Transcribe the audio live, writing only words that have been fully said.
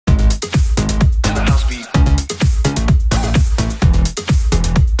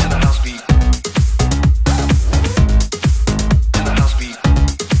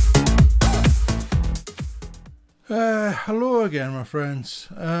Hello again, my friends.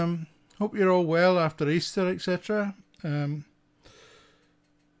 Hope you're all well after Easter, etc.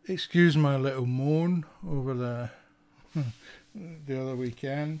 Excuse my little moan over the other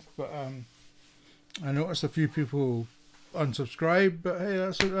weekend, but I noticed a few people unsubscribed. But hey,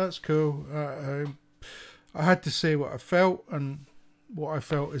 that's cool. I had to say what I felt, and what I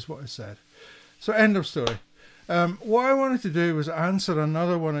felt is what I said. So end of story. What I wanted to do was answer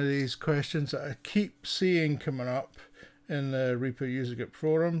another one of these questions that I keep seeing coming up in the Reaper User Group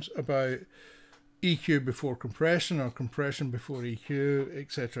forums about EQ before compression or compression before EQ,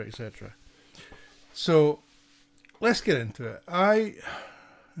 etc., etc. So let's get into it.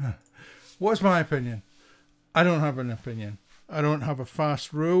 What's my opinion? I don't have an opinion. I don't have a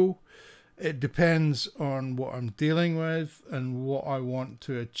fast rule. It depends on what I'm dealing with and what I want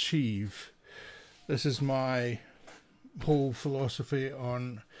to achieve. This is my whole philosophy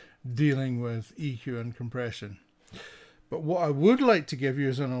on dealing with EQ and compression. But what I would like to give you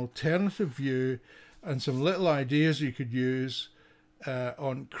is an alternative view and some little ideas you could use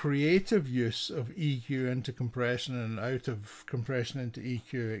on creative use of EQ into compression and out of compression into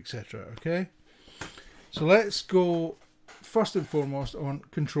EQ, etc. Okay? So let's go first and foremost on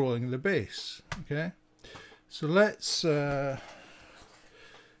controlling the bass. Okay? So let's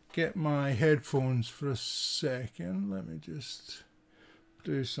get my headphones for a second. Let me just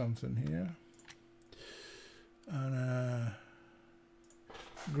do something here. And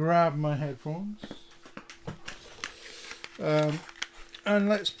grab my headphones. And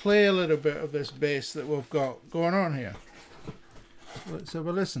let's play a little bit of this bass that we've got going on here. Let's have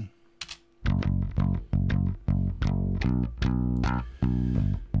a listen.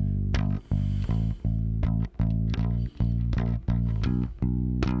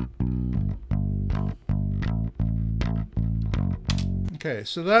 Okay,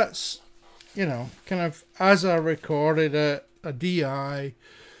 so that's, you know, kind of as I recorded it, a DI.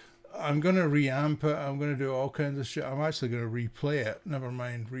 I'm going to reamp it. I'm going to do all kinds of shit. I'm actually going to replay it. Never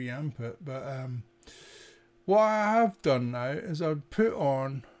mind reamp it. But what I have done now is I've put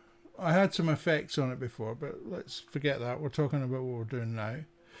on, I had some effects on it before, but let's forget that. We're talking about what we're doing now.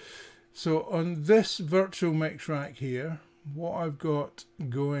 So on this virtual mix rack here, what I've got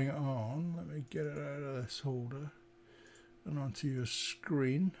going on, let me get it out of this holder and onto your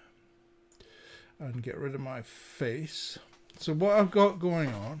screen and get rid of my face. So what I've got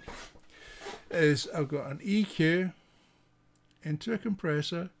going on is I've got an EQ into a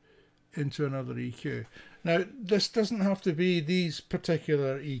compressor into another EQ. Now this doesn't have to be these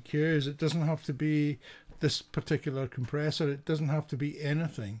particular EQs, it doesn't have to be this particular compressor, it doesn't have to be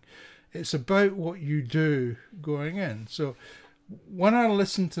anything. It's about what you do going in. So when I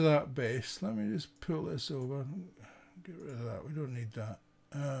listen to that bass, let me just pull this over, get rid of that, we don't need that.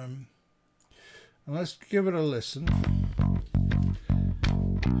 And let's give it a listen.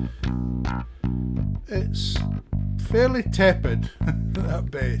 It's fairly tepid, that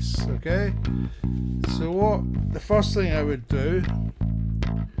bass, okay? So the first thing I would do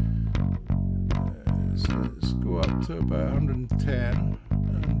is let's go up to about 110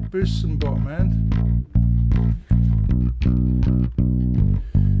 and boost some bottom end.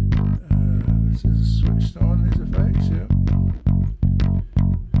 This is switched on, these effects, yeah.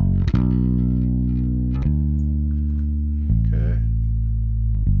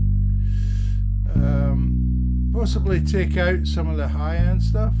 Possibly take out some of the high end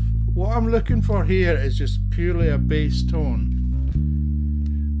stuff. What I'm looking for here is just purely a bass tone.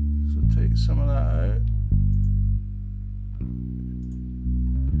 So take some of that out.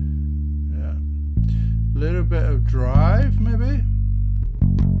 Yeah. A little bit of drive maybe.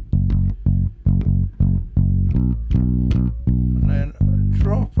 And then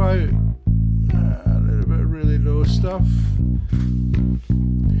drop out a little bit of really low stuff.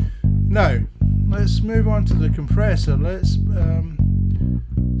 Now, let's move on to the compressor. Let's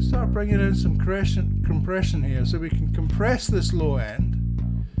start bringing in some compression here so we can compress this low end.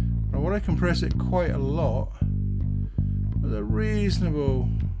 I want to compress it quite a lot with a reasonable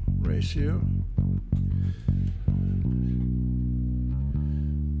ratio.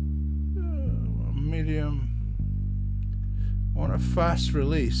 Medium. I want a fast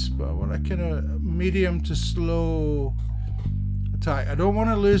release, but I want a kind of medium to slow attack. I don't want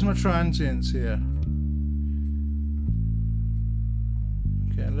to lose my transients here.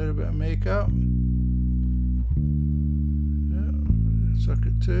 Okay, a little bit of makeup. Yeah,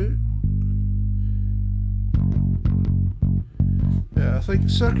 circuit 2. Yeah, I think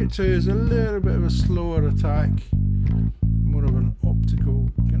circuit 2 is a little bit of a slower attack, more of an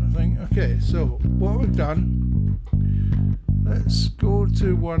optical kind of thing. Okay, so what we've done, let's go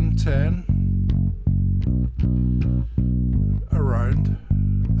to 110. around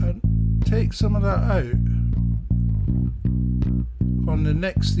and take some of that out on the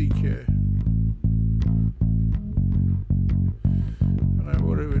next EQ. And now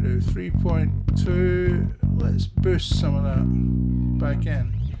what do we do? 3.2. Let's boost some of that back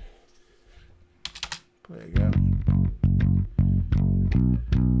in. Play again.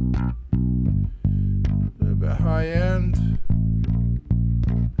 A little bit high end.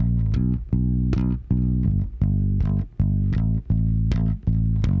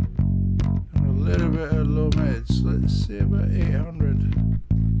 And a little bit of low mids. Let's see about 800.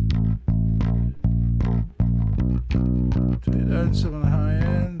 Take down some of the high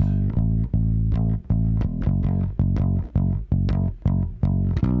end.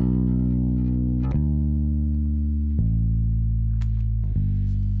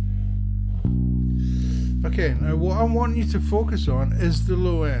 Okay, now what I want you to focus on is the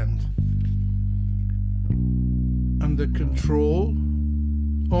low end and the control,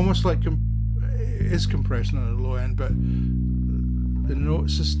 almost like it is compression on the low end, but the note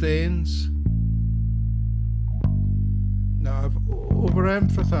sustains. Now I've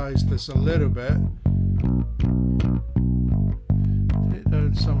overemphasized this a little bit. Take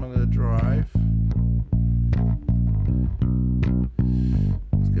down some of the drive.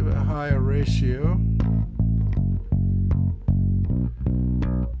 Let's give it a higher ratio.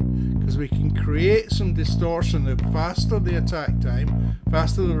 Because we can create some distortion. The faster the attack time,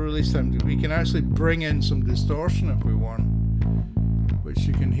 faster the release time, we can actually bring in some distortion if we want, which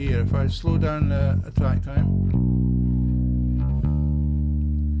you can hear. If I slow down the attack time,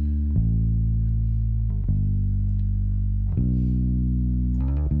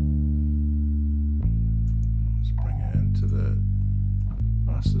 let's bring it into the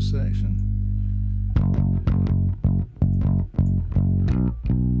faster section.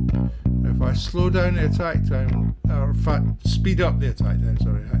 If I slow down the attack time, or in fact speed up the attack time,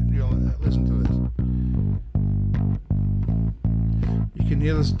 sorry, you'll listen to this. You can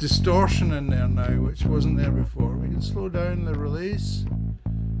hear there's distortion in there now, which wasn't there before. We can slow down the release.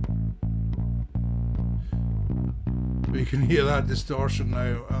 We can hear that distortion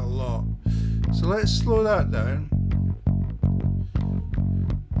now a lot. So let's slow that down.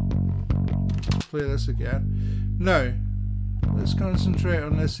 Let's play this again. Now, let's concentrate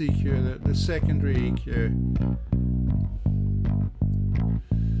on this EQ, the secondary EQ.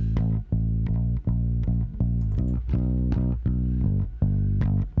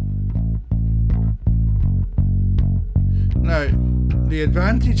 Now, the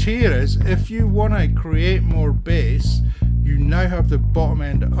advantage here is if you want to create more bass, you now have the bottom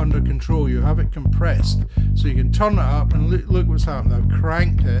end under control. You have it compressed, so you can turn it up and look what's happened. I've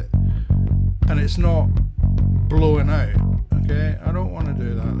cranked it and it's not blowing out. Okay, I don't want to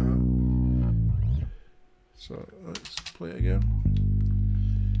do that though. So let's play it again.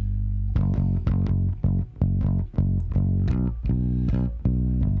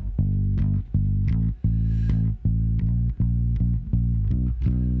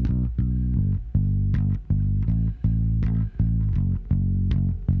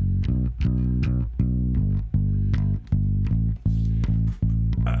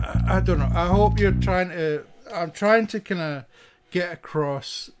 I don't know. I hope you're trying to. I'm trying to kind of get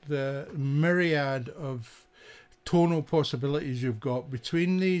across the myriad of tonal possibilities you've got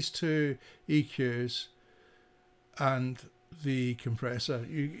between these two EQs and the compressor.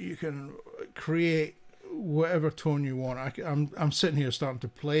 You can create whatever tone you want. I'm sitting here starting to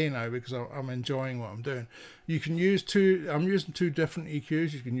play now because I'm enjoying what I'm doing. You can use I'm using two different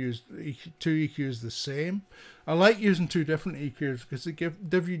EQs. You can use two EQs the same. I like using two different EQs because they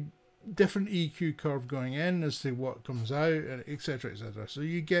give you different EQ curve going in as to what comes out, and etc, etc. So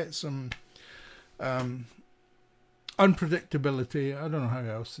you get some unpredictability. I don't know how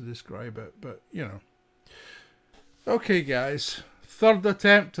else to describe it, but you know. Okay guys, third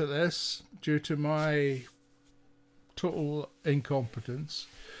attempt at this due to my total incompetence.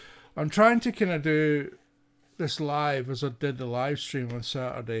 I'm trying to kind of do this live as I did the live stream on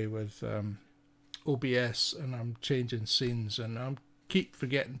Saturday with OBS, and I'm changing scenes, and I'm keep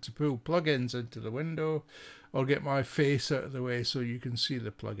forgetting to pull plugins into the window or get my face out of the way so you can see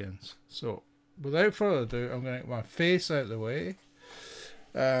the plugins. So without further ado, I'm going to get my face out of the way,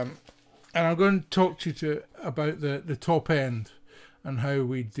 and I'm going to talk to you about the top end and how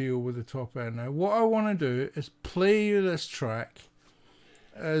we deal with the top end. Now what I want to do is play you this track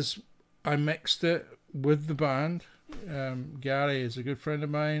as I mixed it with the band. Gary is a good friend of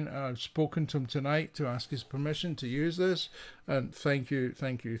mine. I've spoken to him tonight to ask his permission to use this, and thank you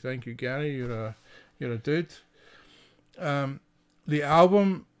Gary, you're a dude. The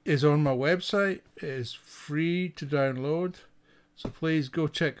album is on my website. It is free to download, So please go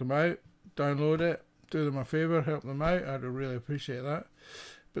check them out, download it, do them a favour, help them out. I'd really appreciate that.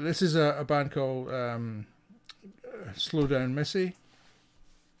 But this is a band called Slow Down Missy.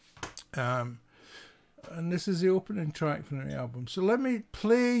 And this is the opening track from the album. So let me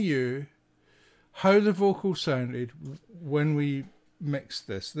play you how the vocals sounded when we mixed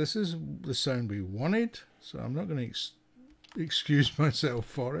this. This is the sound we wanted, so I'm not going to excuse myself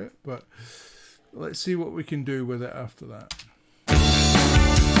for it, but let's see what we can do with it after that.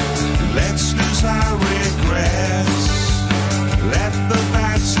 Let's lose our regrets, let the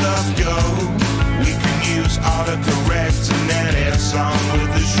bad stuff go. We can use autocorrect and then it's on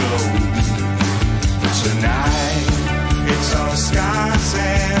with the show. Tonight, it's all scars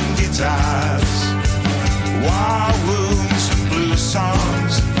and guitars, war wounds and blues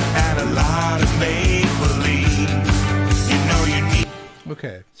songs, and a lot of make-believe. You know you need...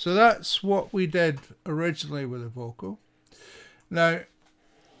 Okay, so that's what we did originally with the vocal. Now,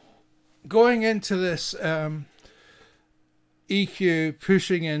 going into this EQ,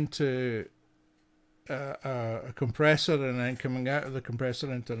 pushing into a compressor and then coming out of the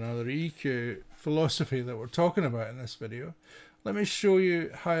compressor into another EQ philosophy that we're talking about in this video, let me show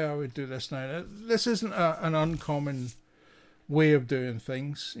you how I would do this now. This isn't an uncommon way of doing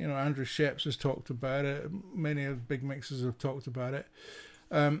things. You know, Andrew Sheps has talked about it. Many of the big mixers have talked about it.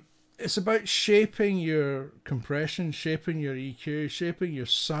 It's about shaping your compression, shaping your EQ, shaping your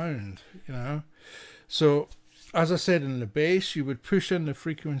sound, you know. So, as I said, in the bass, you would push in the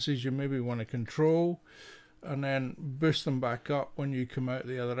frequencies you maybe want to control and then boost them back up when you come out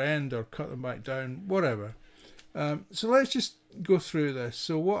the other end, or cut them back down, whatever. So let's just go through this.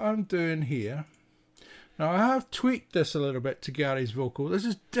 So what I'm doing here, now I have tweaked this a little bit to Gary's vocal. This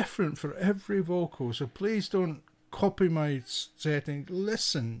is different for every vocal, so please don't copy my setting.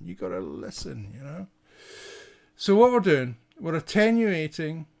 Listen, you gotta listen, you know. So what we're doing, we're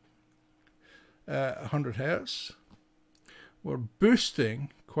attenuating 100 Hertz. We're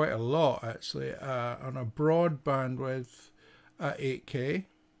boosting quite a lot actually on a broad bandwidth at 8K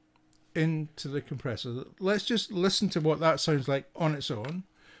into the compressor. Let's just listen to what that sounds like on its own.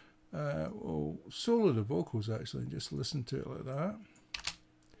 We'll solo the vocals actually, just listen to it like that.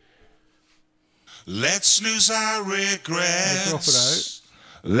 Let's snooze our regrets. Drop it out.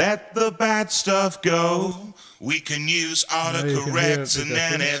 Let the bad stuff go. We can use autocorrect and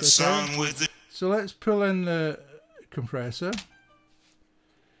then it's on with the... So let's pull in the compressor.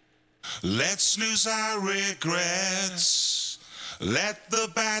 Let's snooze our regrets. Let the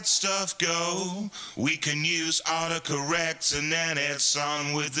bad stuff go. We can use autocorrect and then it's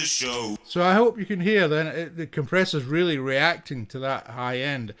on with the show. So I hope you can hear then the compressor's really reacting to that high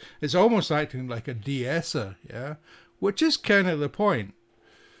end. It's almost acting like a de-esser, yeah? Which is kind of the point.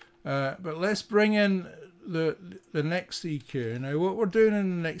 But let's bring in the next EQ. Now what we're doing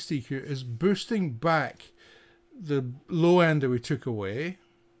in the next EQ is boosting back the low end that we took away.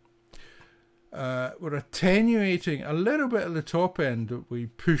 We're attenuating a little bit of the top end that we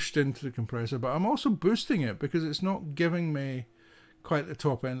pushed into the compressor, but I'm also boosting it because it's not giving me quite the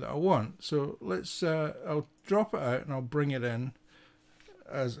top end that I want. So let's I'll drop it out and I'll bring it in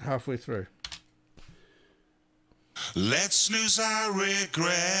as halfway through. Let's snooze our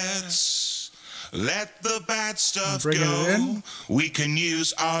regrets. Let the bad stuff go. We can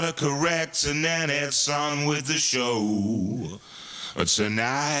use autocorrect and then it's on with the show. But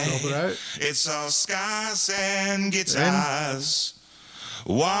tonight, it's all scars and guitars,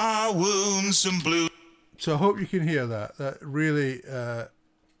 war wounds and blue. So I hope you can hear that. That really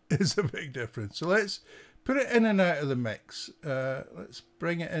is a big difference. So let's put it in and out of the mix. Let's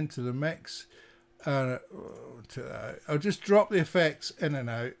bring it into the mix. I'll just drop the effects in and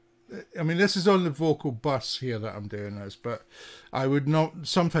out. I mean, this is on the vocal bus here that I'm doing this, but I would not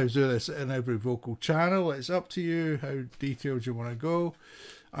sometimes do this in every vocal channel. It's up to you how detailed you want to go.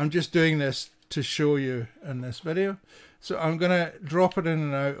 I'm just doing this to show you in this video. So I'm going to drop it in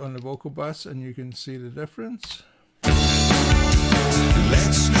and out on the vocal bus and you can see the difference.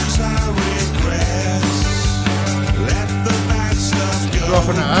 Let's lose our regrets. Let the bad stuff go.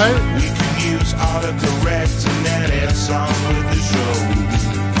 Dropping it out. We can use autocorrect and then it's on with the show.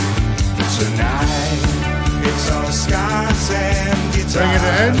 Tonight, it's all scars and guitars. Bring it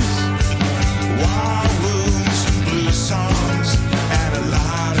in. War wounds and blue songs and a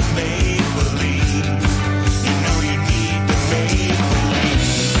lot of make-believe. You know you need the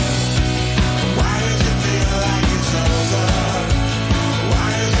make-believe. Why does it feel like it's over? Why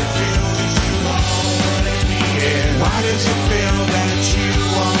does it feel that you won't let me in? Why does it feel that you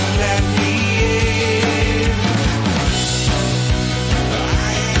won't let me in?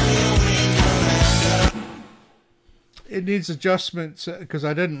 I am your wing commander. In needs adjustments because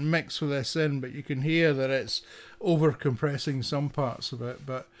I didn't mix with this in, but you can hear that it's over compressing some parts of it.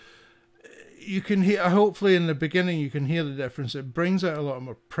 But you can hear, hopefully in the beginning you can hear the difference. It brings out a lot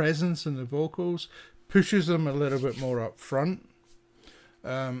more presence in the vocals, pushes them a little bit more up front,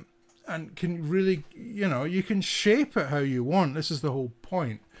 and can really, you know, you can shape it how you want. This is the whole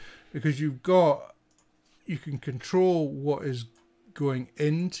point, because you can control what is going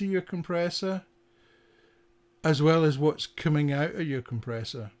into your compressor as well as what's coming out of your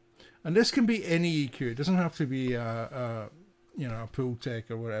compressor. And this can be any EQ. It doesn't have to be a pool tech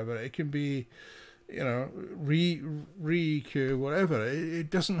or whatever. It can be, you know, re-EQ, whatever.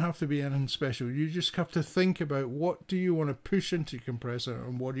 It doesn't have to be anything special. You just have to think about what do you want to push into your compressor,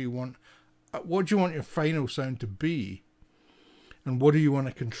 and what do you want your final sound to be, and what do you want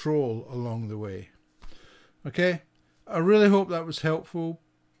to control along the way. Okay, I really hope that was helpful,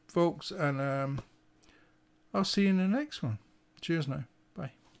 folks, and I'll see you in the next one. Cheers now.